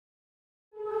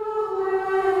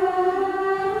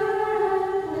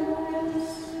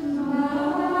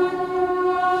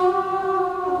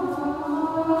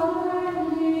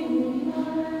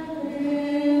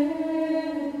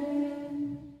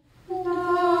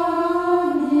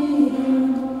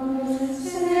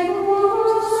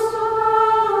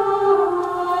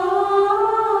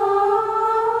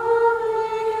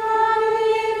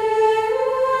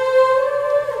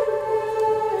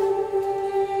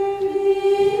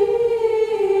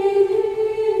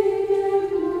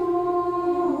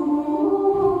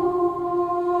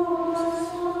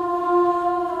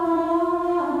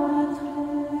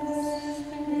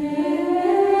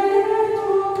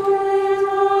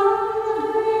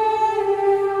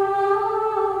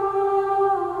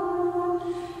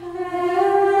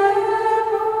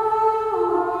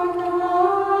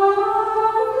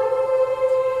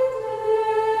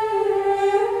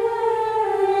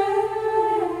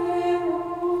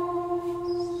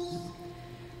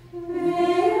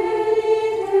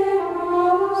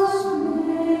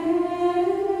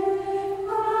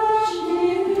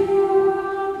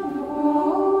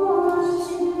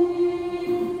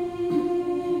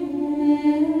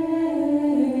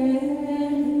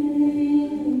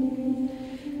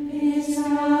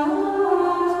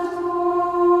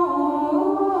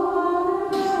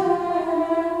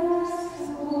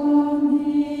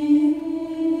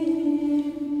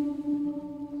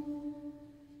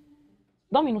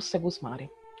Dominus Secus Mare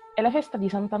è la festa di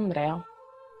Sant'Andrea.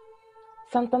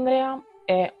 Sant'Andrea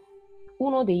è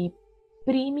uno dei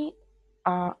primi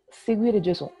a seguire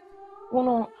Gesù,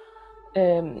 uno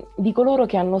di coloro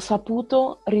che hanno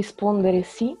saputo rispondere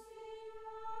sì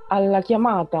alla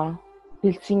chiamata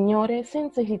del Signore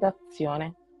senza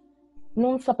esitazione,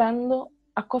 non sapendo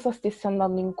a cosa stesse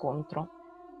andando incontro.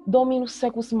 Dominus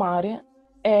Secus Mare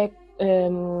è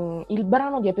il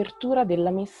brano di apertura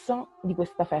della messa di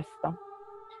questa festa.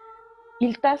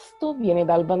 Il testo viene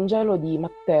dal Vangelo di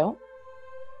Matteo,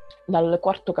 dal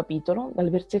 4° capitolo,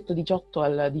 dal versetto 18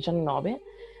 al 19,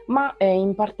 ma è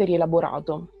in parte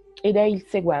rielaborato ed è il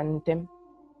seguente.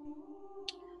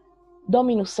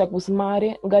 Dominus Secus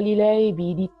Mare Galilei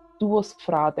vidit duos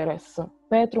frateres,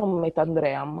 Petrum et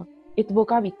Andream, et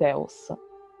vocavi Theos,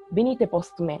 venite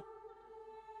post me.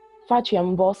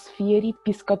 Faciem vos fieri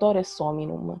piscatores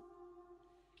hominum.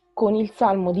 Con il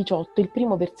Salmo 18, il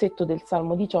primo versetto del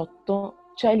Salmo 18,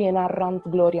 Celie narrant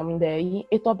gloriam Dei,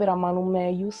 et opera manum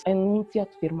meius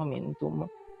enuntiat firmamentum.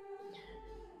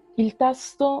 Il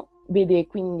testo vede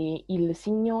quindi il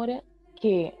Signore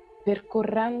che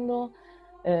percorrendo,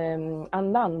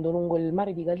 andando lungo il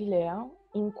mare di Galilea,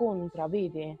 incontra,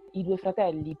 vede i due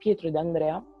fratelli Pietro ed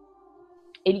Andrea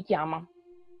e li chiama.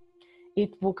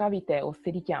 Et vocavi Theos,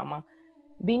 e li chiama,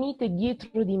 venite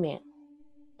dietro di me,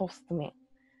 post me.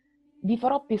 Vi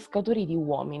farò pescatori di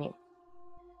uomini.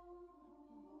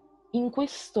 In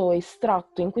questo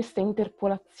estratto, in questa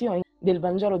interpolazione del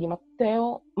Vangelo di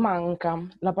Matteo, manca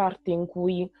la parte in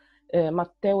cui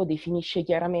Matteo definisce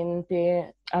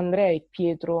chiaramente Andrea e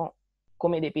Pietro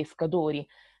come dei pescatori.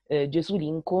 Gesù li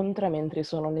incontra mentre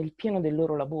sono nel pieno del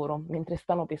loro lavoro, mentre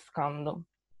stanno pescando.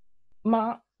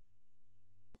 Ma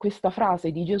questa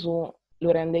frase di Gesù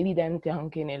lo rende evidente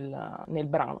anche nel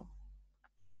brano.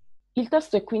 Il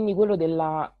testo è quindi quello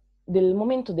del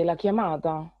momento della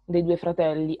chiamata dei due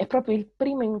fratelli, è proprio il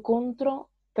primo incontro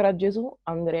tra Gesù,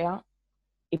 Andrea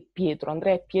e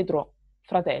Pietro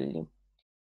fratelli.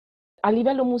 A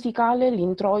livello musicale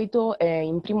l'introito è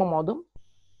in primo modo,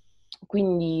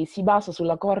 quindi si basa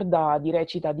sulla corda di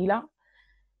recita di La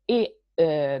e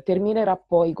terminerà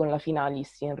poi con la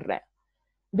finalis in Re.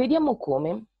 Vediamo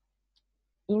come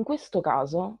in questo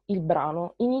caso il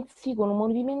brano inizi con un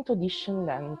movimento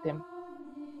discendente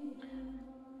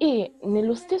e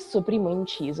nello stesso primo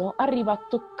inciso arriva a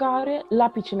toccare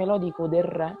l'apice melodico del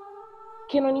Re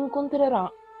che non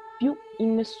incontrerà più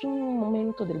in nessun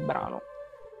momento del brano.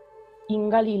 In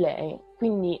Galilei,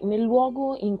 quindi nel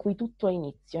luogo in cui tutto ha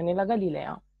inizio, nella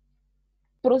Galilea.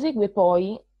 Prosegue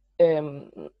poi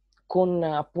con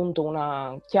appunto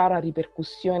una chiara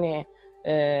ripercussione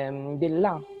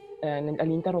dell'A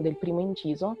all'interno del primo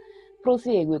inciso,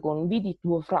 prosegue con Vidit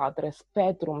duo fratres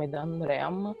Petrum ed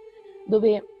Andream,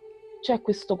 dove c'è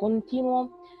questo continuo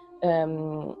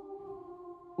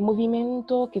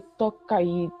movimento che tocca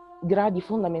i gradi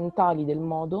fondamentali del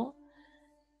modo,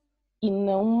 in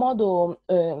un modo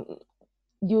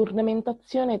di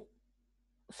ornamentazione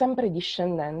sempre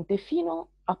discendente fino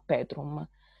a Petrum.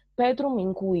 Petrum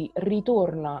in cui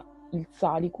ritorna il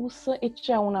Salicus e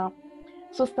c'è una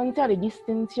sostanziale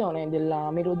distensione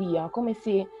della melodia, come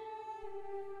se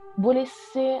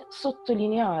volesse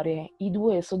sottolineare i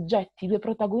due soggetti, i due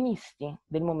protagonisti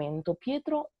del momento,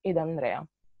 Pietro ed Andrea.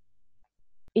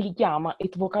 E li chiama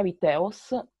et vocavi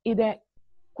Theos, ed è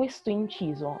questo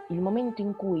inciso, il momento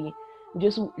in cui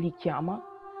Gesù li chiama,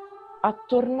 a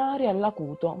tornare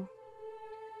all'acuto,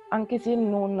 anche se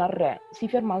non al Re, si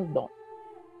ferma al Do.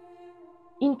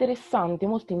 Interessante,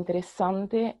 molto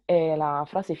interessante è la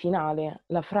frase finale,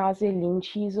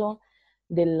 l'inciso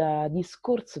del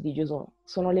discorso di Gesù.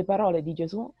 Sono le parole di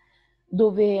Gesù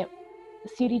dove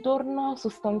si ritorna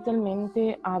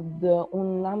sostanzialmente ad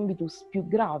un ambitus più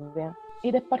grave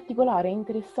ed è particolare, è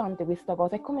interessante questa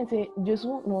cosa. È come se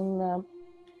Gesù non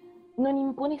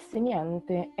imponesse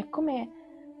niente, è come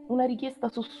una richiesta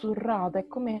sussurrata, è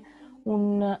come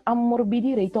un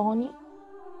ammorbidire i toni,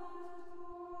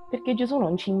 perché Gesù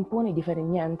non ci impone di fare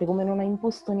niente, come non ha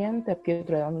imposto niente a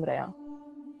Pietro e Andrea.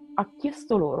 Ha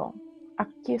chiesto loro, ha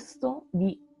chiesto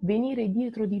di venire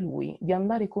dietro di lui, di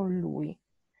andare con lui,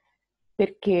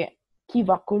 perché chi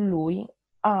va con lui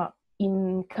ha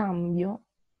in cambio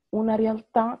una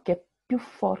realtà che è più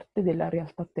forte della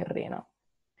realtà terrena.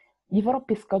 Gli farò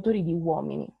pescatori di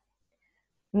uomini,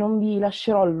 non vi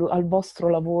lascerò al vostro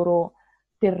lavoro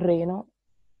terreno,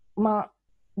 ma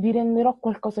vi renderò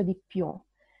qualcosa di più,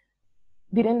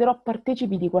 vi renderò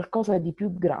partecipi di qualcosa di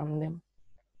più grande.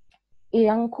 E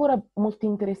ancora molto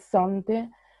interessante,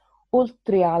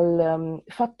 oltre al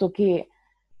fatto che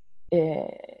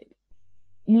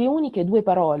le uniche due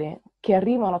parole che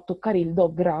arrivano a toccare il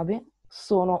Do grave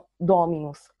sono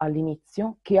Dominus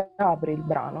all'inizio, che apre il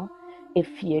brano, e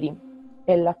Fieri,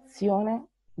 è l'azione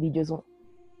di Gesù,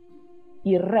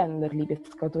 il renderli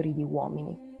pescatori di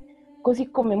uomini.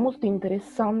 Così come molto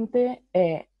interessante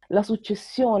è la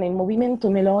successione, il movimento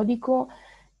melodico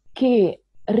che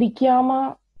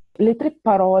richiama le tre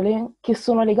parole che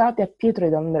sono legate a Pietro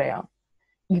ed Andrea.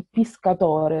 Il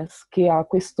piscatores, che ha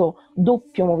questo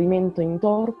doppio movimento in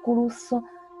torculus,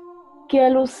 che è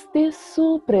lo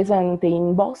stesso presente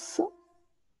in vos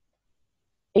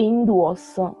e in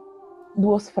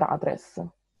duos fratres.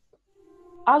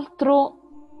 Altro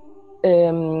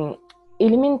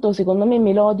elemento, secondo me,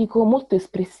 melodico molto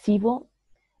espressivo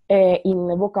è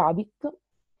in vocabit,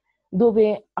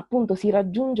 dove appunto si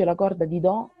raggiunge la corda di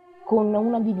Do con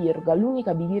una bivirga,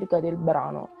 l'unica bivirga del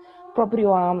brano,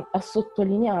 proprio a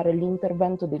sottolineare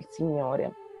l'intervento del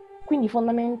Signore. Quindi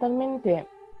fondamentalmente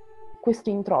questo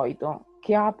introito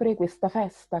che apre questa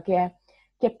festa che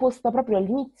è posta proprio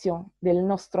all'inizio del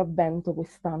nostro avvento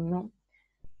quest'anno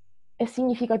è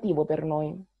significativo per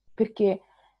noi, perché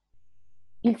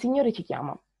il Signore ci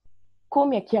chiama.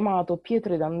 Come ha chiamato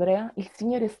Pietro ed Andrea, il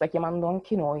Signore sta chiamando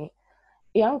anche noi.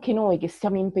 E anche noi che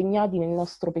siamo impegnati nel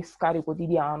nostro pescare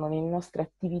quotidiano, nelle nostre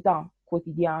attività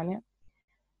quotidiane,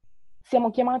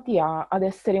 siamo chiamati ad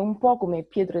essere un po' come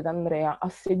Pietro ed Andrea, a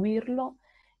seguirlo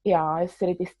e a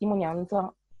essere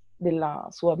testimonianza della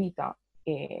sua vita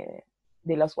e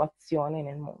della sua azione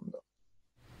nel mondo.